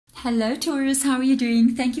Hello Taurus, how are you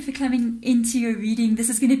doing? Thank you for coming into your reading. This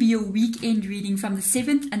is going to be your weekend reading from the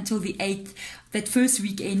 7th until the 8th, that first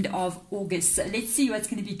weekend of August. So let's see what's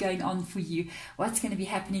going to be going on for you, what's going to be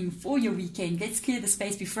happening for your weekend. Let's clear the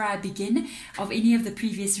space before I begin of any of the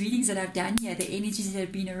previous readings that I've done here, the energies that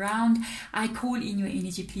have been around. I call in your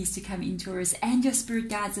energy, please, to come in, Taurus, and your spirit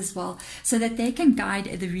guides as well, so that they can guide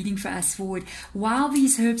the reading for us forward. While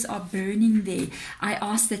these herbs are burning there, I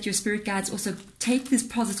ask that your spirit guides also take this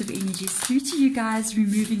positive energies through to you guys,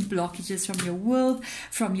 removing blockages from your world,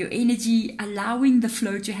 from your energy, allowing the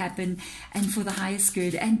flow to happen and for the highest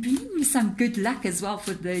good, and bringing you some good luck as well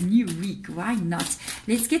for the new week. Why not?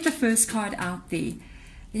 Let's get the first card out there.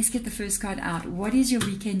 Let's get the first card out. What is your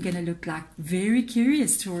weekend going to look like? Very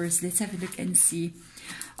curious, Taurus. Let's have a look and see.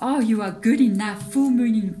 Oh, you are good enough. Full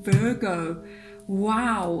moon in Virgo.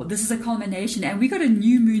 Wow, this is a culmination, and we got a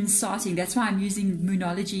new moon starting. That's why I'm using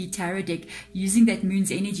Moonology Tarot deck, using that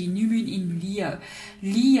moon's energy. New moon in Leo.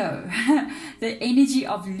 Leo, the energy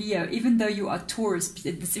of Leo, even though you are Taurus,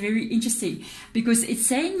 it's very interesting because it's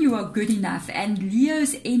saying you are good enough, and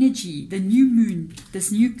Leo's energy, the new moon,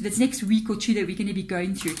 this next week or two that we're going to be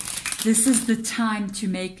going through, this is the time to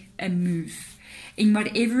make a move. In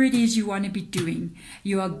whatever it is you want to be doing,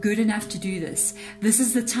 you are good enough to do this. This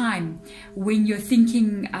is the time when you're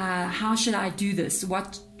thinking, how should I do this?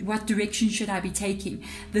 What direction should I be taking?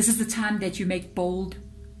 This is the time that you make bold,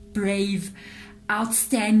 brave,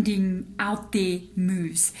 outstanding, out there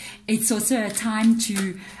moves. It's also a time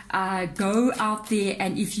to go out there,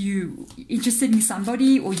 and if you're interested in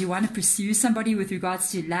somebody or you want to pursue somebody with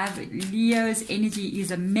regards to love, Leo's energy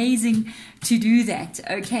is amazing to do that.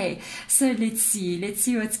 Okay, so let's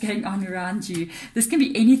see what's going on around you. This can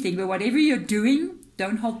be anything, but whatever you're doing,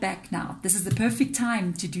 don't hold back now. This is the perfect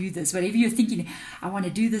time to do this. Whatever you're thinking, I want to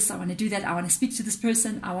do this, I want to do that, I want to speak to this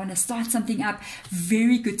person, I want to start something up.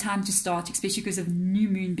 Very good time to start, especially because of new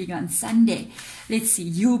moon being on Sunday. Let's see,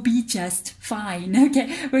 you'll be just fine.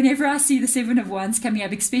 Okay, whenever I see the Seven of Wands coming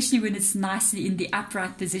up, especially when it's nicely in the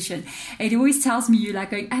upright position, it always tells me you're like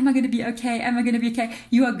going, am I going to be okay? Am I going to be okay?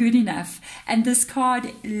 You are good enough. And this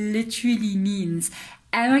card literally means,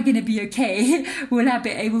 am I going to be okay? Will I be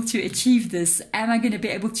able to achieve this? Am I going to be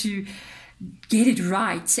able to get it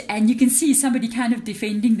right? And you can see somebody kind of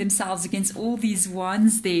defending themselves against all these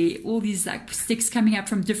wands there, all these like sticks coming up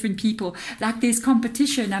from different people. Like there's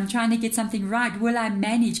competition. I'm trying to get something right. Will I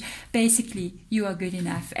manage? Basically, you are good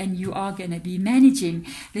enough and you are going to be managing.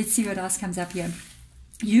 Let's see what else comes up here.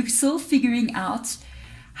 You're still figuring out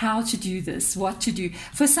how to do this, what to do.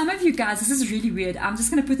 For some of you guys, this is really weird. I'm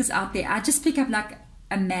just going to put this out there. I just pick up like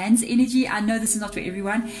a man's energy. I know this is not for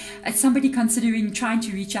everyone. It's somebody considering trying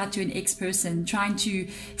to reach out to an ex-person, trying to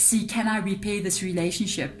see, can I repair this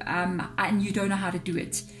relationship? And you don't know how to do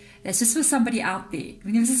it. That's just for somebody out there.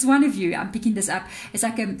 When this is one of you, I'm picking this up. It's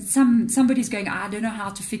like somebody's going, I don't know how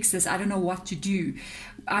to fix this. I don't know what to do.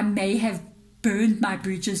 I may have burned my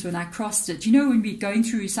bridges when I crossed it. You know, when we're going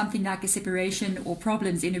through something like a separation or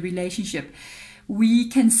problems in a relationship, we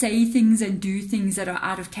can say things and do things that are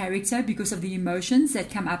out of character because of the emotions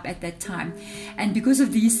that come up at that time. And because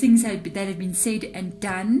of these things that have been said and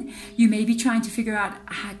done, you may be trying to figure out,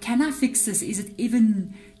 can I fix this? Is it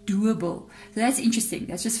even doable? So that's interesting.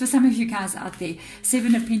 That's just for some of you guys out there.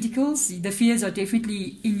 Seven of Pentacles, the fears are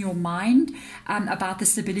definitely in your mind about the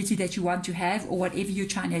stability that you want to have or whatever you're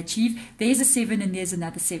trying to achieve. There's a 7 and there's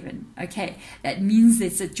another 7. Okay, that means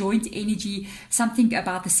there's a joint energy. Something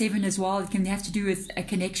about the 7 as well. It can have to do with a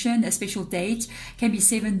connection, a special date. It can be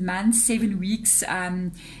 7 months, 7 weeks,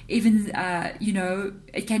 even you know,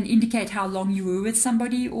 it can indicate how long you were with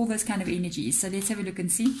somebody, all those kind of energies. So let's have a look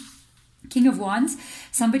and see. King of Wands,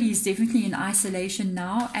 somebody is definitely in isolation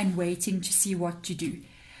now and waiting to see what to do.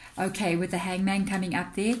 Okay, with the Hangman coming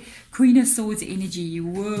up there. Queen of Swords energy.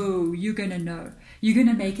 Whoa, you're going to know. You're going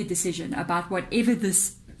to make a decision about whatever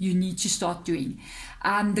this you need to start doing.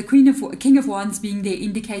 The King of Wands being there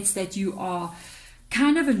indicates that you are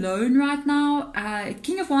kind of alone right now.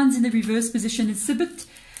 King of Wands in the reverse position, it's a bit...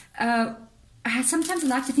 sometimes I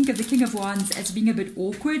like to think of the King of Wands as being a bit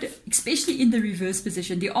awkward, especially in the reverse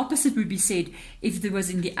position. The opposite would be said if there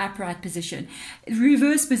was in the upright position.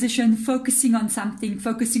 Reverse position, focusing on something,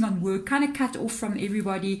 focusing on work, kind of cut off from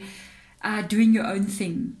everybody, doing your own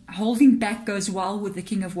thing. Holding back goes well with the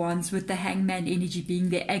King of Wands, with the Hangman energy being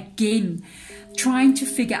there. Again, trying to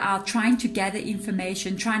figure out, trying to gather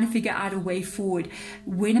information, trying to figure out a way forward.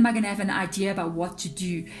 When am I going to have an idea about what to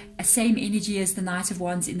do? Same energy as the Knight of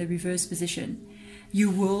Wands in the reverse position.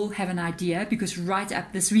 You will have an idea because right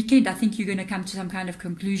up this weekend, I think you're going to come to some kind of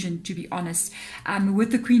conclusion, to be honest.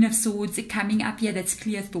 With the Queen of Swords coming up here, that's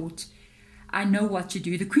clear thought. I know what to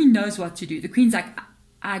do. The Queen knows what to do. The Queen's like,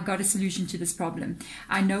 I got a solution to this problem.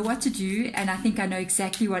 I know what to do, and I think I know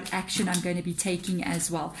exactly what action I'm going to be taking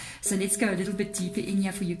as well. So let's go a little bit deeper in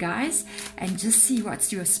here for you guys and just see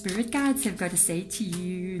what your spirit guides have got to say to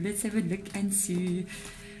you. Let's have a look and see.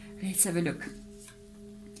 Let's have a look.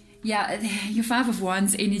 Yeah, your Five of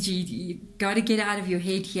Wands energy, you got to get out of your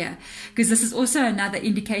head here, because this is also another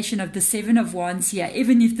indication of the Seven of Wands here.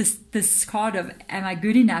 Even if this card of am I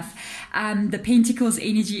good enough, the Pentacles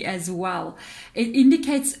energy as well. It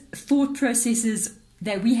indicates thought processes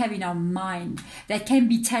that we have in our mind that can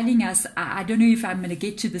be telling us, I don't know if I'm going to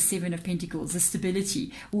get to the Seven of Pentacles, the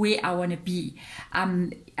stability, where I want to be.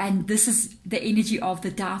 And this is the energy of the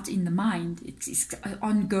doubt in the mind. It's an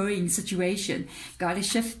ongoing situation. Got to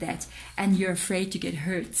shift that. And you're afraid to get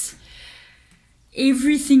hurt.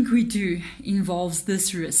 Everything we do involves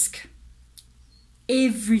this risk.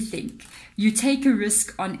 Everything. You take a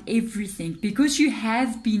risk on everything because you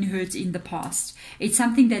have been hurt in the past. It's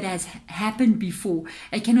something that has happened before.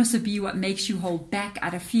 It can also be what makes you hold back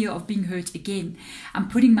out of fear of being hurt again. I'm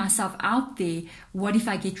putting myself out there. What if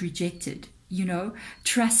I get rejected? You know,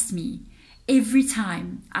 trust me. Every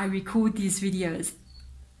time I record these videos,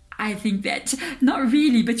 I think that, not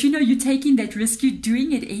really, but you know, you're taking that risk. You're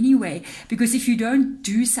doing it anyway, because if you don't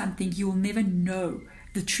do something, you'll never know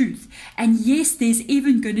the truth. And yes, there's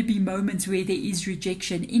even going to be moments where there is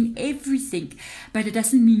rejection in everything, but it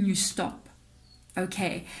doesn't mean you stop.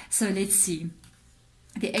 Okay, so let's see.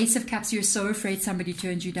 The Ace of Cups, you're so afraid somebody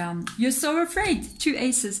turns you down. You're so afraid. Two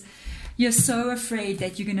aces. You're so afraid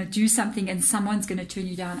that you're going to do something and someone's going to turn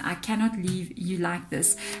you down. I cannot leave you like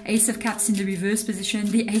this. Ace of Cups in the reverse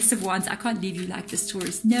position. The Ace of Wands. I can't leave you like this,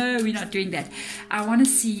 Taurus. No, we're not doing that. I want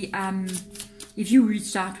to see if you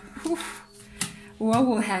reached out. Whew, what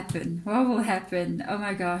will happen? What will happen? Oh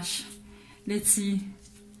my gosh. Let's see.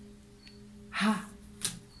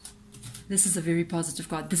 This is a very positive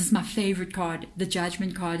card. This is my favorite card. The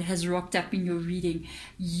Judgment card has rocked up in your reading.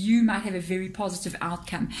 You might have a very positive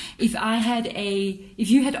outcome. If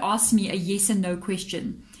you had asked me a yes and no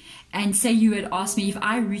question, and say you had asked me, if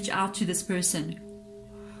I reach out to this person,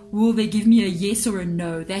 will they give me a yes or a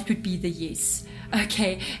no? That would be the yes.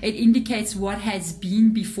 Okay, it indicates what has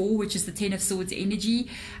been before, which is the Ten of Swords energy,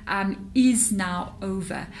 is now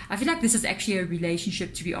over. I feel like this is actually a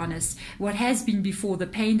relationship, to be honest. What has been before, the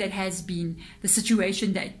pain that has been, the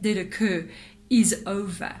situation that did occur, is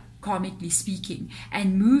over, karmically speaking.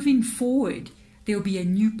 And moving forward, there'll be a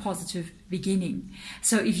new positive beginning.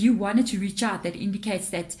 So if you wanted to reach out, that indicates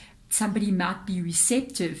that somebody might be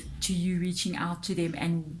receptive to you reaching out to them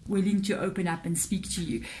and willing to open up and speak to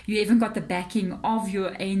you. You even got the backing of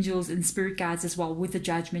your angels and spirit guides as well, with the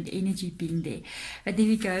Judgment energy being there. But there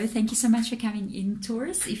we go. Thank you so much for coming in,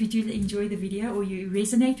 Taurus. If you do enjoy the video or you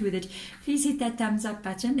resonate with it, please hit that thumbs up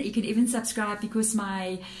button. You can even subscribe, because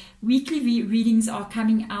my weekly readings are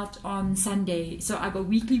coming out on Sunday. So I got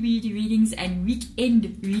weekly readings and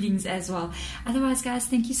weekend readings as well. Otherwise, guys,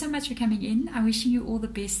 thank you so much for coming in. I'm wishing you all the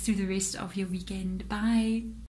best through the rest of your weekend. Bye.